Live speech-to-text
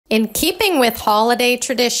In keeping with holiday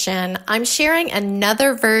tradition, I'm sharing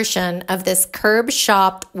another version of this curb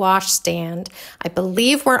shop washstand. I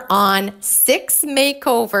believe we're on 6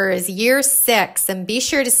 makeovers, year 6, and be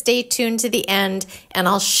sure to stay tuned to the end and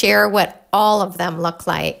I'll share what all of them look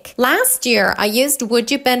like. Last year, I used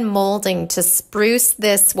Woodubend molding to spruce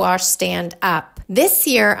this washstand up. This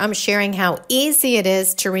year, I'm sharing how easy it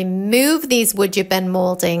is to remove these Woodubend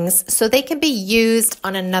moldings so they can be used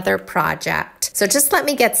on another project. So just let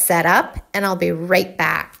me get set up and I'll be right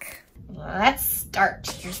back. Let's start.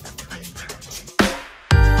 Here's the fun part.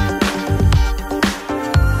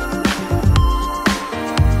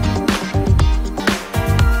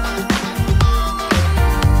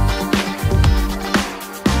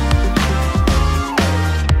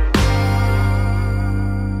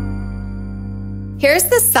 Here's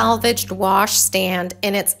the salvaged washstand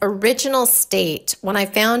in its original state when I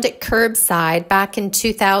found it curbside back in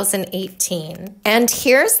 2018. And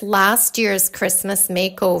here's last year's Christmas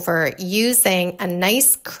makeover using a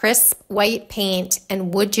nice crisp white paint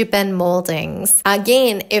and Woodubend moldings.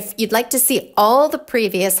 Again, if you'd like to see all the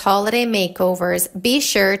previous holiday makeovers, be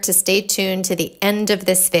sure to stay tuned to the end of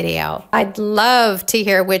this video. I'd love to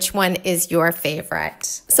hear which one is your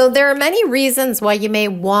favorite. So there are many reasons why you may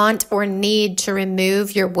want or need to remove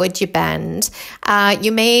your Woodubend.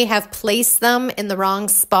 You may have placed them in the wrong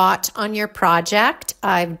spot on your project.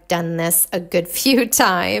 I've done this a good few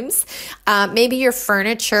times. Maybe your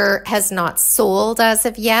furniture has not sold as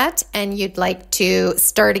of yet and you'd like to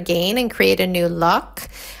start again and create a new look.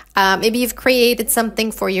 Maybe you've created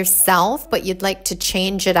something for yourself, but you'd like to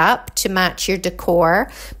change it up to match your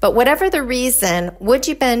decor. But whatever the reason,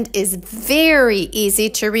 Woodubend is very easy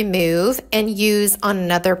to remove and use on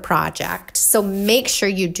another project. So make sure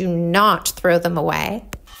you do not throw them away.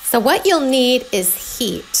 So what you'll need is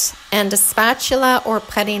heat and a spatula or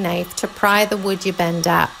putty knife to pry the Woodubend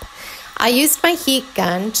up. I used my heat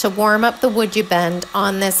gun to warm up the Woodubend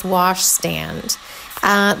on this washstand.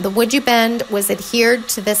 The Woodubend was adhered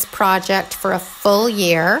to this project for a full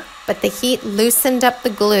year, but the heat loosened up the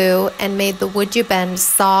glue and made the Woodubend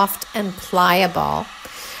soft and pliable.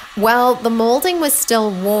 While the molding was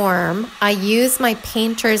still warm, I used my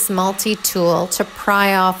painter's multi-tool to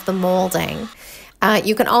pry off the molding.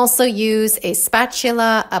 You can also use a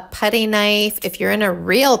spatula, a putty knife. If you're in a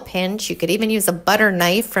real pinch, you could even use a butter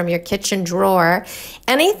knife from your kitchen drawer.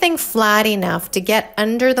 Anything flat enough to get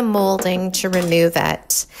under the molding to remove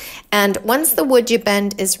it. And once the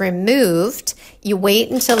Woodubend is removed, you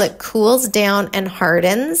wait until it cools down and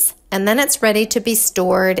hardens, and then it's ready to be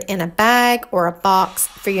stored in a bag or a box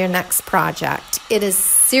for your next project. It is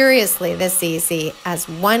seriously this easy as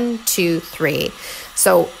 1, 2, 3.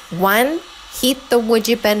 So 1, heat the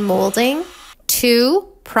Woodubend molding. 2,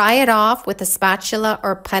 pry it off with a spatula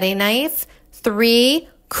or putty knife. 3,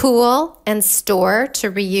 cool and store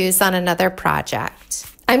to reuse on another project.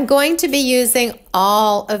 I'm going to be using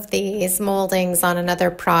all of these moldings on another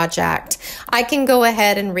project. I can go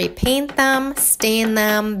ahead and repaint them, stain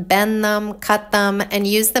them, bend them, cut them, and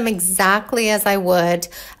use them exactly as I would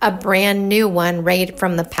a brand new one right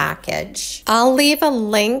from the package. I'll leave a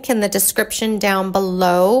link in the description down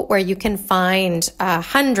below where you can find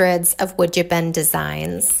hundreds of Woodubend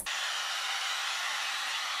designs.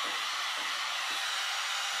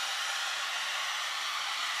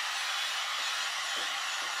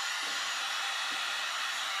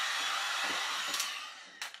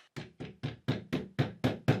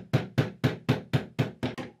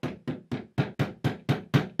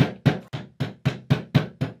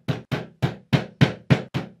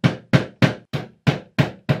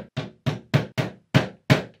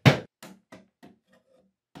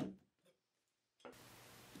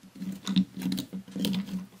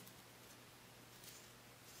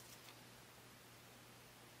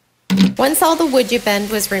 Once all the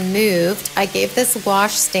Woodubend was removed, I gave this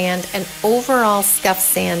washstand an overall scuff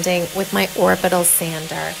sanding with my orbital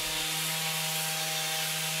sander.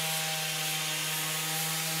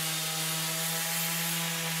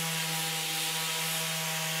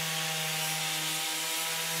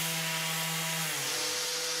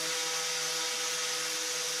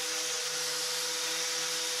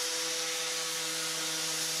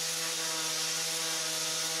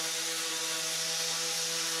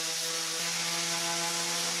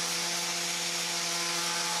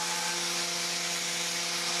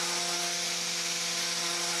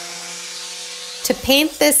 To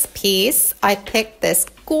paint this piece, I picked this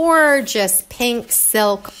gorgeous pink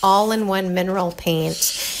silk all-in-one mineral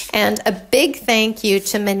paint. And a big thank you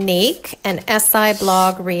to Monique, an SI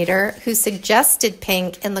blog reader, who suggested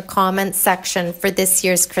pink in the comments section for this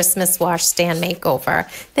year's Christmas washstand makeover.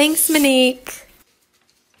 Thanks, Monique.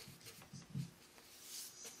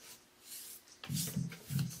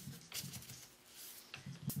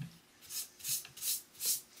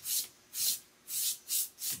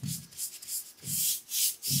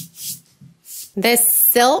 This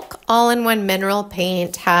silk all-in-one mineral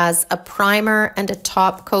paint has a primer and a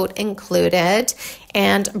top coat included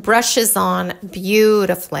and brushes on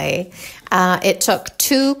beautifully. It took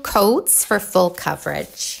 2 coats for full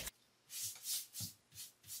coverage.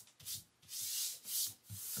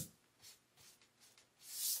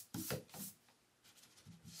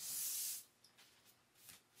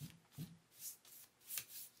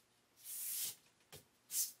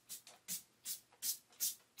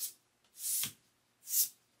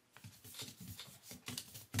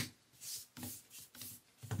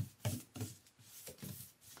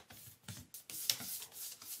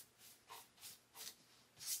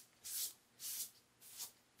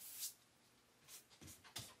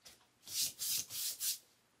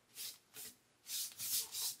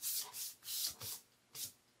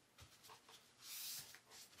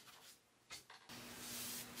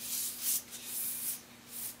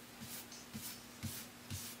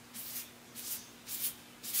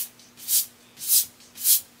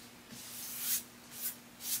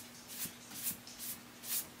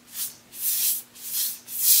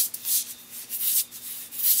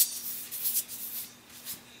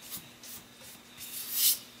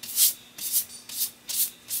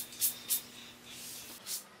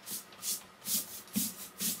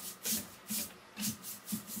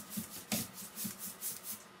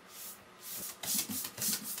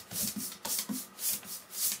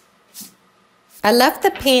 I left the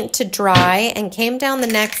paint to dry and came down the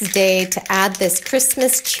next day to add this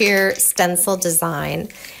Christmas cheer stencil design.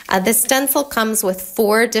 The stencil comes with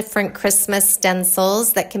 4 different Christmas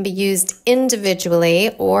stencils that can be used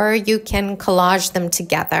individually, or you can collage them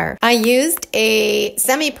together. I used a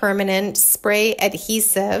semi-permanent spray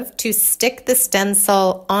adhesive to stick the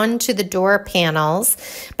stencil onto the door panels,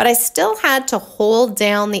 but I still had to hold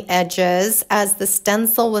down the edges as the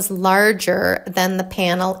stencil was larger than the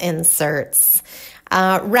panel inserts.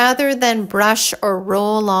 Rather than brush or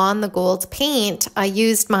roll on the gold paint, I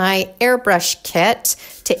used my airbrush kit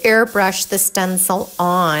to airbrush the stencil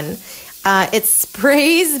on. It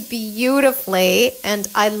sprays beautifully, and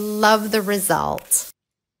I love the result.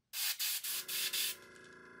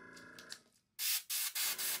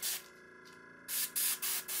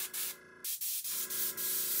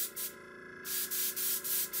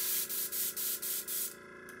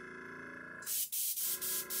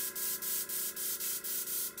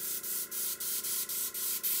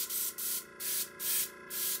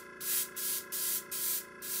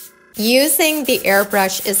 Using the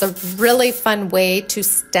airbrush is a really fun way to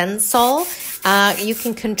stencil. You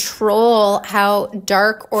can control how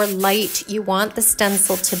dark or light you want the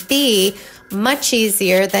stencil to be much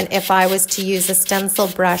easier than if I was to use a stencil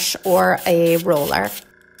brush or a roller.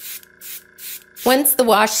 Once the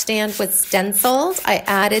washstand was stenciled, I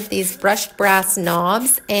added these brushed brass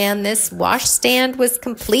knobs, and this washstand was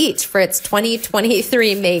complete for its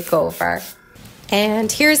 2023 makeover.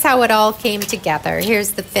 And here's how it all came together.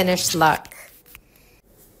 Here's the finished look.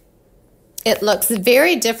 It looks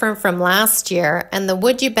very different from last year, and the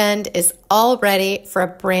Woodubend is all ready for a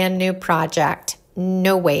brand new project.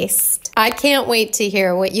 No waste. I can't wait to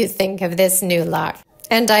hear what you think of this new look.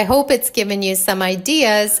 And I hope it's given you some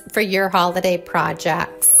ideas for your holiday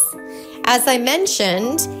projects. As I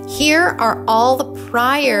mentioned, here are all the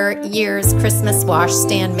prior year's Christmas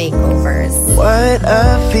washstand makeovers. What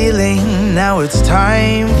a feeling, now it's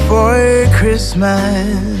time for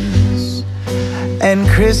Christmas. And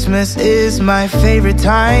Christmas is my favorite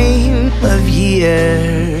time of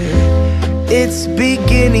year. It's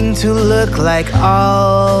beginning to look like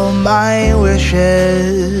all my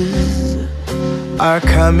wishes are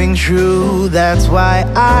coming true, that's why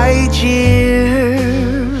I cheer.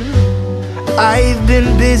 I've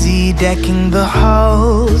been busy decking the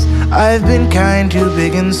halls, I've been kind to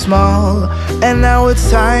big and small, and now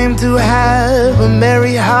it's time to have a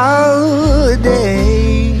merry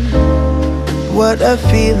holiday. What a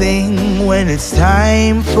feeling when it's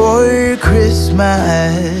time for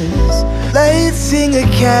Christmas. Let's sing a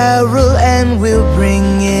carol and we'll bring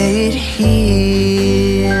it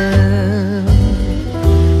here.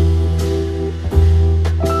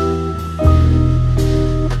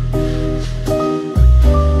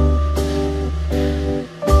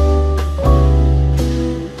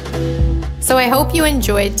 So I hope you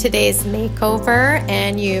enjoyed today's makeover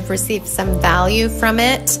and you've received some value from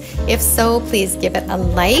it. If so, please give it a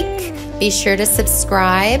like. Be sure to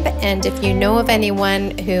subscribe, and if you know of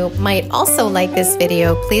anyone who might also like this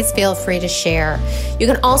video, please feel free to share. You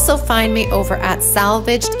can also find me over at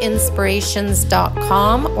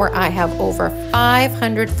salvagedinspirations.com, where I have over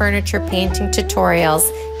 500 furniture painting tutorials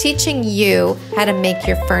teaching you how to make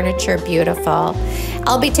your furniture beautiful.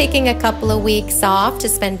 I'll be taking a couple of weeks off to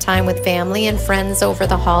spend time with family and friends over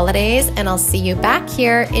the holidays, and I'll see you back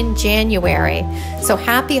here in January. So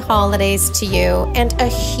happy holidays to you, and a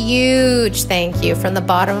huge thank you from the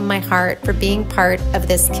bottom of my heart for being part of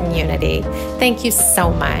this community. Thank you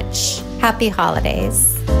so much. Happy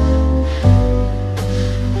holidays.